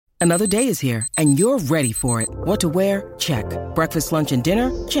Another day is here, and you're ready for it. What to wear? Check. Breakfast, lunch, and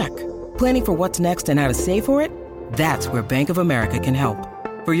dinner? Check. Planning for what's next and how to save for it? That's where Bank of America can help.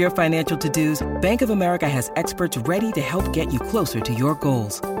 For your financial to-dos, Bank of America has experts ready to help get you closer to your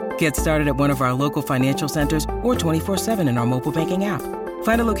goals. Get started at one of our local financial centers or 24/7 in our mobile banking app.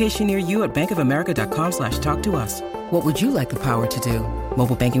 Find a location near you at bankofamerica.com/talktous. What would you like the power to do?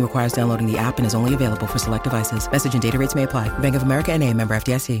 Mobile banking requires downloading the app and is only available for select devices. Message and data rates may apply. Bank of America N.A., member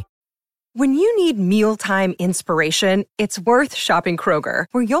FDIC. When you need mealtime inspiration, it's worth shopping Kroger,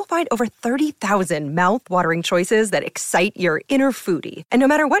 where you'll find over 30,000 mouth-watering choices that excite your inner foodie. And no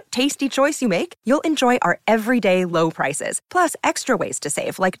matter what tasty choice you make, you'll enjoy our everyday low prices, plus extra ways to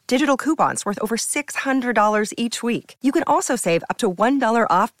save, like digital coupons worth over $600 each week. You can also save up to $1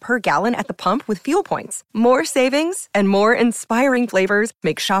 off per gallon at the pump with fuel points. More savings and more inspiring flavors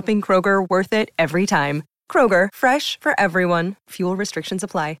make shopping Kroger worth it every time. Kroger, fresh for everyone. Fuel restrictions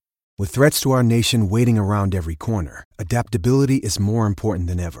apply. With threats to our nation waiting around every corner, adaptability is more important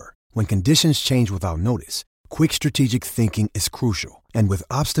than ever. When conditions change without notice, quick strategic thinking is crucial. And with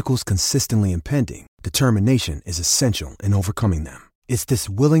obstacles consistently impending, determination is essential in overcoming them. It's this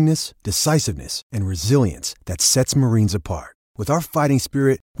willingness, decisiveness, and resilience that sets Marines apart. With our fighting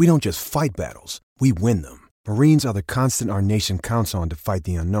spirit, we don't just fight battles, we win them. Marines are the constant our nation counts on to fight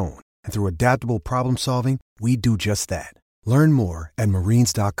the unknown. And through adaptable problem solving, we do just that. Learn more at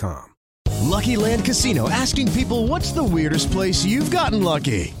marines.com. Lucky Land Casino, asking people, what's the weirdest place you've gotten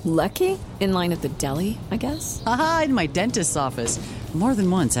lucky? Lucky? In line at the deli, I guess? Aha, in my dentist's office. More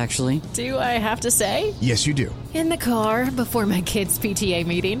than once, actually. Do I have to say? Yes, you do. In the car before my kids' PTA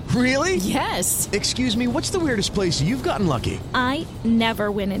meeting. Really? Yes. Excuse me, what's the weirdest place you've gotten lucky? I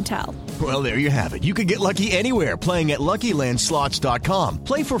never win and tell. Well, there you have it. You can get lucky anywhere, playing at LuckyLandSlots.com.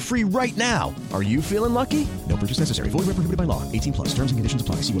 Play for free right now. Are you feeling lucky? No purchase necessary. Void where prohibited by law. 18 plus. Terms and conditions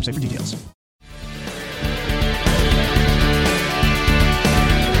apply. See website for details.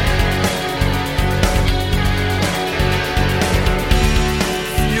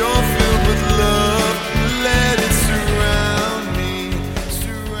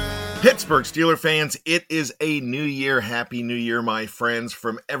 Pittsburgh Steelers fans, it is a new year. Happy New Year, my friends,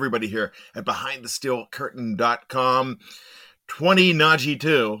 from everybody here at BehindTheSteelCurtain.com.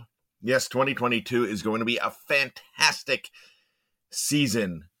 2022, yes, 2022 is going to be a fantastic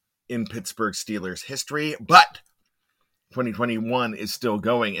season in Pittsburgh Steelers history, but 2021 is still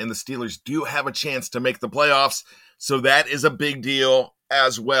going, and the Steelers do have a chance to make the playoffs, so that is a big deal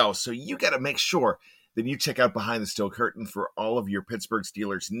as well. So you got to make sure that you check out Behind the Steel Curtain for all of your Pittsburgh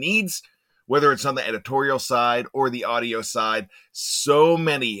Steelers needs, whether it's on the editorial side or the audio side. So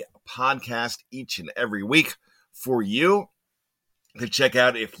many podcasts each and every week for you to check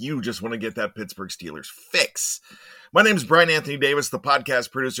out if you just want to get that Pittsburgh Steelers fix. My name is Brian Anthony Davis, the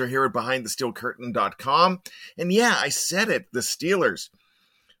podcast producer here at BehindTheSteelCurtain.com. And yeah, I said it, the Steelers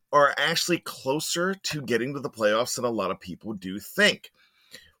are actually closer to getting to the playoffs than a lot of people do think.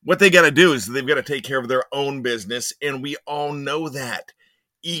 What they got to do is they've got to take care of their own business, and we all know that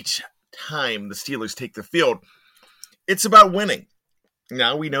each time the Steelers take the field, it's about winning.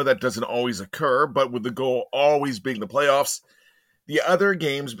 Now, we know that doesn't always occur, but with the goal always being the playoffs, the other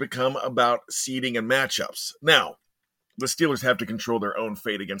games become about seeding and matchups. Now, the Steelers have to control their own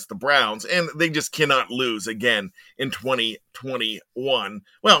fate against the Browns, and they just cannot lose again in 2021.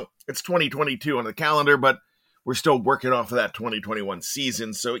 Well, it's 2022 on the calendar, but we're still working off of that 2021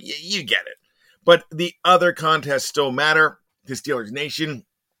 season, so you get it. But the other contests still matter to Steelers Nation,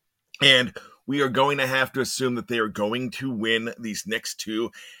 and we are going to have to assume that they are going to win these next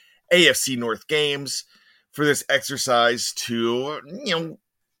two AFC North games for this exercise to,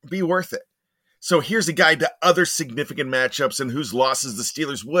 be worth it. So here's a guide to other significant matchups and whose losses the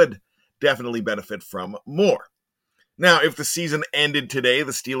Steelers would definitely benefit from more. Now, if the season ended today,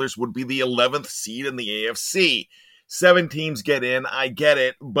 the Steelers would be the 11th seed in the AFC. 7 teams get in, I get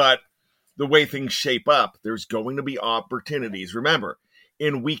it, but the way things shape up, there's going to be opportunities. Remember,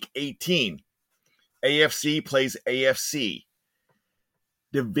 in Week 18, AFC plays AFC.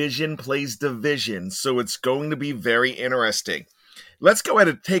 Division plays division, so it's going to be very interesting. Let's go ahead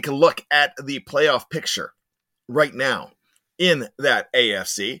and take a look at the playoff picture right now in that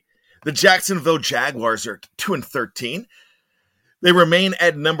AFC. The Jacksonville Jaguars are 2-13. They remain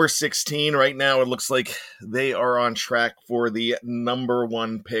at number 16 right now. It looks like they are on track for the number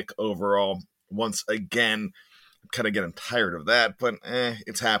 1 pick overall. Once again, I'm kind of getting tired of that, but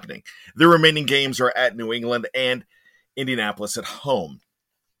it's happening. The remaining games are at New England and Indianapolis at home.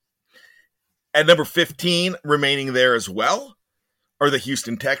 At number 15, remaining there as well, are the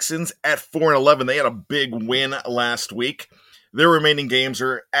Houston Texans at 4-11. They had a big win last week. Their remaining games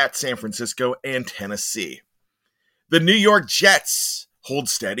are at San Francisco and Tennessee. The New York Jets hold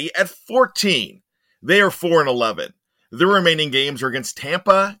steady at 14. They are 4-11. Their remaining games are against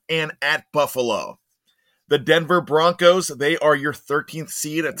Tampa and at Buffalo. The Denver Broncos, they are your 13th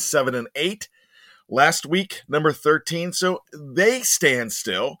seed at 7-8. Last week, number 13, so they stand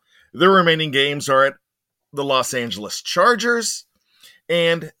still. Their remaining games are at the Los Angeles Chargers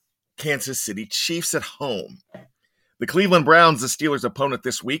and Kansas City Chiefs at home. The Cleveland Browns, the Steelers' opponent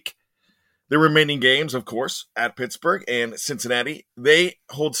this week. Their remaining games, of course, at Pittsburgh and Cincinnati, they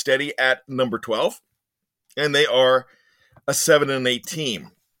hold steady at number 12, and they are a 7-8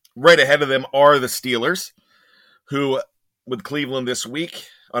 team. Right ahead of them are the Steelers, who, with Cleveland this week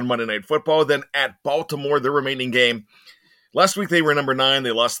on Monday Night Football, then at Baltimore, their remaining game. Last week they were number 9.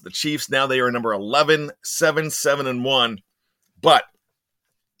 They lost to the Chiefs. Now they are number 11, 7-1. But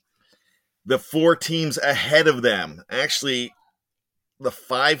the 4 teams ahead of them, actually the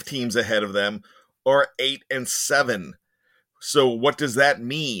 5 teams ahead of them, are 8-7. So what does that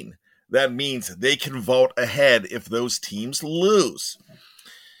mean? That means they can vault ahead if those teams lose.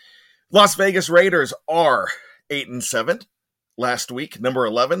 Las Vegas Raiders are 8-7. Last week, number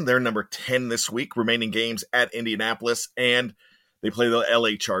 11. They're number 10 this week. Remaining games at Indianapolis, and they play the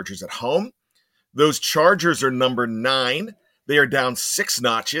LA Chargers at home. Those Chargers are number 9. They are down 6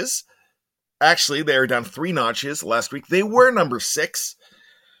 notches. Actually, they are down 3 notches. Last week, they were number 6.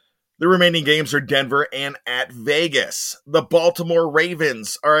 The remaining games are Denver and at Vegas. The Baltimore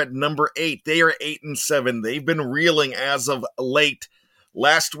Ravens are at number 8. They are 8-7. They've been reeling as of late.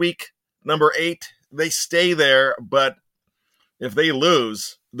 Last week, number 8, they stay there, but if they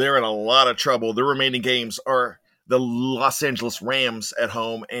lose, they're in a lot of trouble. The remaining games are the Los Angeles Rams at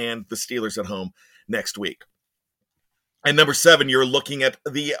home and the Steelers at home next week. And number 7, you're looking at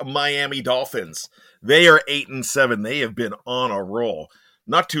the Miami Dolphins. They are 8-7. They have been on a roll.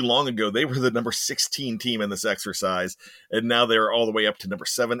 Not too long ago, they were the number 16 team in this exercise, and now they're all the way up to number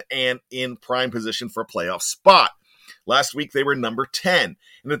 7 and in prime position for a playoff spot. Last week, they were number 10,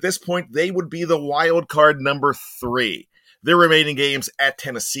 and at this point, they would be the wild card number 3. Their remaining games at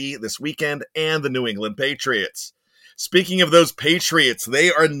Tennessee this weekend and the New England Patriots. Speaking of those Patriots,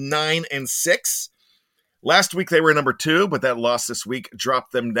 they are 9-6. Last week they were number 2, but that loss this week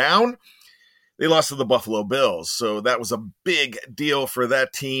dropped them down. They lost to the Buffalo Bills, so that was a big deal for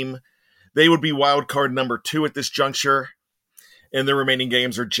that team. They would be wild card number 2 at this juncture, and their remaining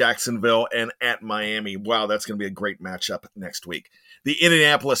games are Jacksonville and at Miami. Wow, that's going to be a great matchup next week. The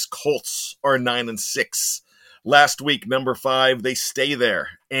Indianapolis Colts are 9-6. Last week, number 5, they stay there,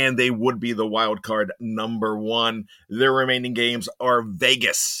 and they would be the wild card number 1. Their remaining games are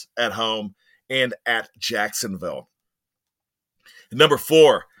Vegas at home and at Jacksonville. Number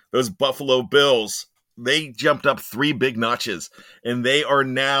 4, those Buffalo Bills, they jumped up 3 big notches, and they are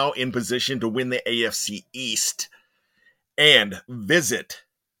now in position to win the AFC East and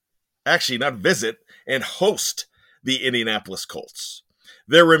host the Indianapolis Colts.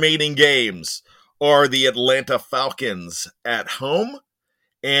 Their remaining games are the Atlanta Falcons at home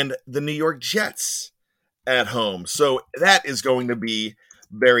and the New York Jets at home. So that is going to be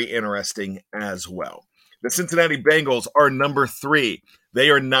very interesting as well. The Cincinnati Bengals are number 3. They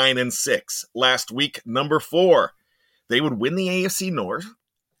are 9-6. Last week, number 4. They would win the AFC North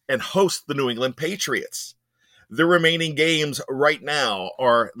and host the New England Patriots. The remaining games right now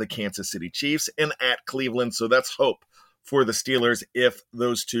are the Kansas City Chiefs and at Cleveland. So that's hope for the Steelers if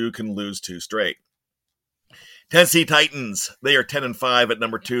those two can lose 2 straight. Tennessee Titans, they are 10-5 at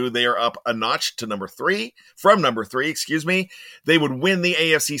number 2. They are up a notch to number 3, from number 3, They would win the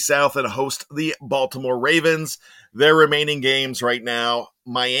AFC South and host the Baltimore Ravens. Their remaining games right now,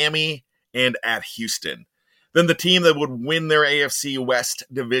 Miami and at Houston. Then the team that would win their AFC West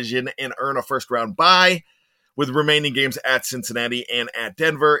division and earn a first-round bye, with remaining games at Cincinnati and at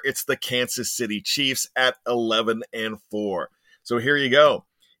Denver, it's the Kansas City Chiefs at 11-4. So here you go.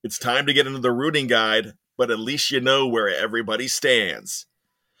 It's time to get into the rooting guide, but at least you know where everybody stands.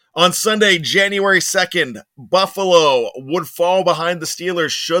 On Sunday, January 2nd, Buffalo would fall behind the Steelers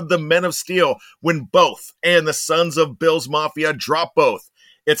should the Men of Steel win both and the Sons of Bills Mafia drop both.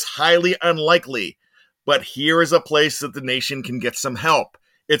 It's highly unlikely, but here is a place that the nation can get some help.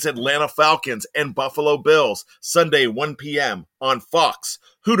 It's Atlanta Falcons and Buffalo Bills, Sunday 1 p.m. on Fox.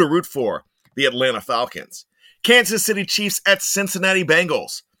 Who to root for? The Atlanta Falcons. Kansas City Chiefs at Cincinnati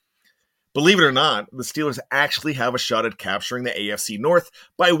Bengals. Believe it or not, the Steelers actually have a shot at capturing the AFC North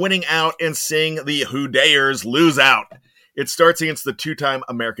by winning out and seeing the Who Dares lose out. It starts against the 2-time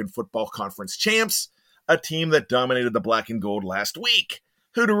American Football Conference champs, a team that dominated the black and gold last week.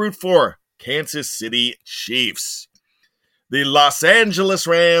 Who to root for? Kansas City Chiefs. The Los Angeles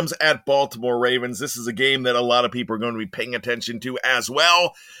Rams at Baltimore Ravens. This is a game that a lot of people are going to be paying attention to as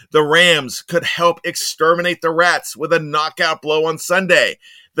well. The Rams could help exterminate the Rats with a knockout blow on Sunday.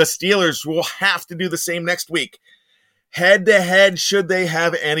 The Steelers will have to do the same next week. Head-to-head, should they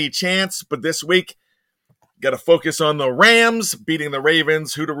have any chance? But this week, got to focus on the Rams beating the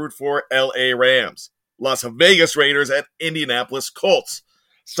Ravens. Who to root for? L.A. Rams. Las Vegas Raiders at Indianapolis Colts.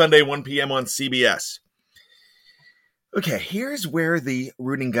 Sunday, 1 p.m. on CBS. Okay, here's where the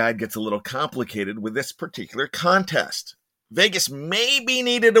rooting guide gets a little complicated with this particular contest. Vegas may be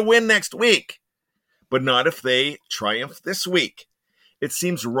needed to win next week, but not if they triumph this week. It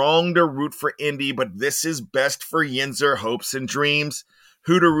seems wrong to root for Indy, but this is best for Yinzer hopes and dreams.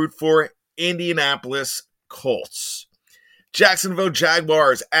 Who to root for? Indianapolis Colts. Jacksonville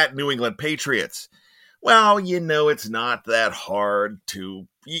Jaguars at New England Patriots. Well, it's not that hard to...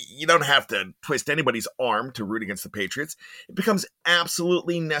 You don't have to twist anybody's arm to root against the Patriots. It becomes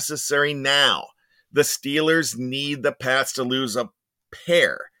absolutely necessary now. The Steelers need the Pats to lose a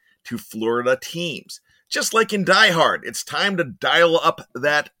pair to Florida teams. Just like in Die Hard, it's time to dial up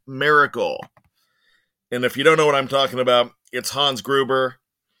that miracle. And if you don't know what I'm talking about, it's Hans Gruber,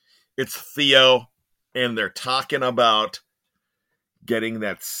 it's Theo, and they're talking about getting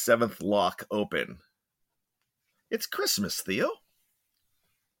that seventh lock open. It's Christmas, Theo.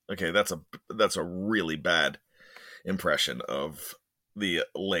 Okay, that's a really bad impression of the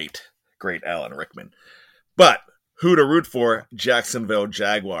late, great Alan Rickman. But who to root for? Jacksonville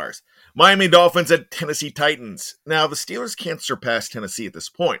Jaguars. Miami Dolphins at Tennessee Titans. Now, the Steelers can't surpass Tennessee at this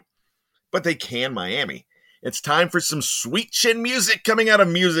point, but they can Miami. It's time for some sweet chin music coming out of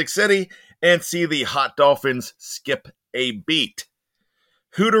Music City and see the hot Dolphins skip a beat.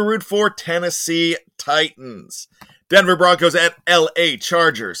 Who to root for? Tennessee Titans. Denver Broncos at LA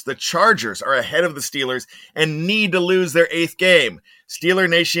Chargers. The Chargers are ahead of the Steelers and need to lose their 8th game. Steeler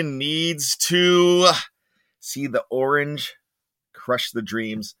Nation needs to see the orange crush the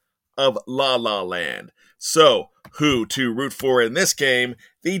dreams of La La Land. So, who to root for in this game?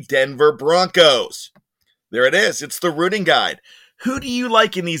 The Denver Broncos. There it is. It's the rooting guide. Who do you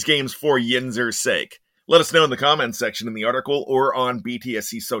like in these games for Yinzer's sake? Let us know in the comments section in the article or on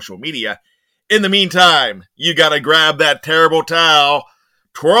BTSC social media. In the meantime, you gotta grab that terrible towel,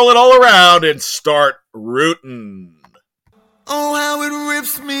 twirl it all around, and start rooting. Oh, how it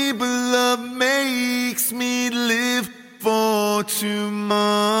rips me, but love makes me live for tomorrow.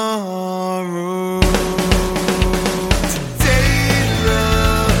 Today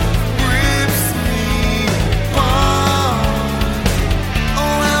love rips me apart.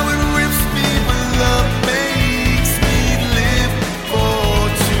 Oh, how it rips me, but love makes me live for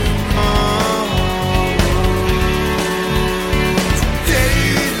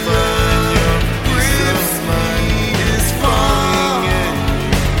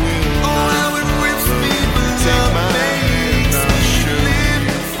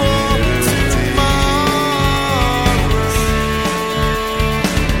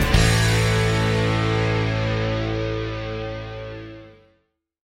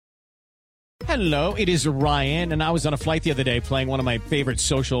Hello, it is Ryan, and I was on a flight the other day playing one of my favorite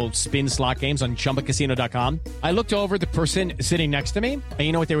social spin slot games on ChumbaCasino.com. I looked over at the person sitting next to me, and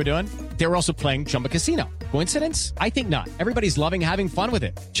you know what they were doing? They were also playing Chumba Casino. Coincidence? I think not. Everybody's loving having fun with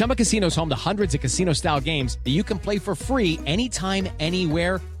it. Chumba Casino is home to hundreds of casino-style games that you can play for free anytime,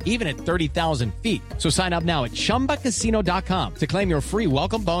 anywhere, even at 30,000 feet. So sign up now at ChumbaCasino.com to claim your free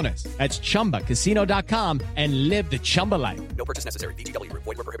welcome bonus. That's ChumbaCasino.com and live the Chumba life. No purchase necessary. VGW. Void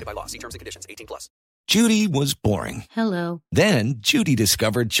where prohibited by law. See terms and conditions. 18+. Judy was boring. Hello. Then Judy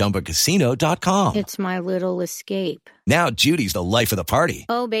discovered ChumbaCasino.com. It's my little escape. Now Judy's the life of the party.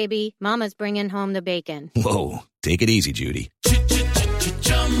 Oh, baby, mama's bringing home the bacon. Whoa, take it easy, Judy.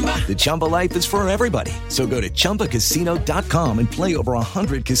 The Chumba life is for everybody. So go to ChumbaCasino.com and play over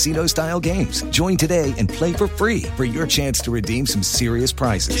 100 casino-style games. Join today and play for free for your chance to redeem some serious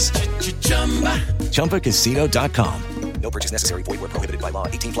prizes. ChumbaCasino.com. No purchase necessary. Void where prohibited by law.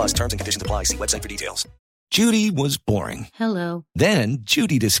 18+. Terms and conditions apply. See website for details. Judy was boring. Hello. Then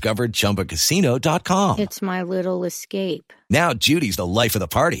Judy discovered ChumbaCasino.com. It's my little escape. Now Judy's the life of the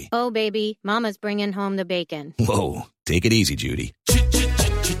party. Oh, baby, mama's bringing home the bacon. Whoa, take it easy, Judy.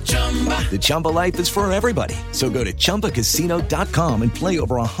 The Chumba life is for everybody. So go to ChumbaCasino.com and play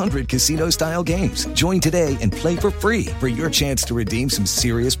over 100 casino-style games. Join today and play for free for your chance to redeem some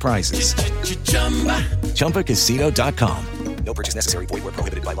serious prizes. ChumbaCasino.com. No purchase necessary. Void where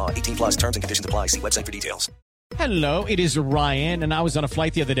prohibited by law. 18+. Terms and conditions apply. See website for details. Hello, it is Ryan, and I was on a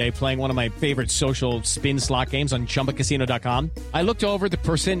flight the other day playing one of my favorite social spin slot games on ChumbaCasino.com. I looked over at the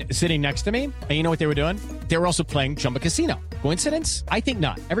person sitting next to me, and you know what they were doing? They were also playing Chumba Casino. Coincidence? I think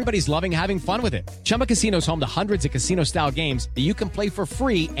not. Everybody's loving having fun with it. Chumba Casino is home to hundreds of casino-style games that you can play for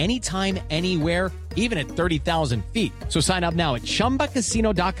free anytime, anywhere, even at 30,000 feet. So sign up now at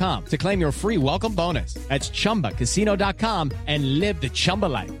ChumbaCasino.com to claim your free welcome bonus. That's ChumbaCasino.com and live the Chumba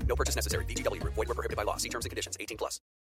life. No purchase necessary. VGW. Void where prohibited by law. See terms and conditions. 18+.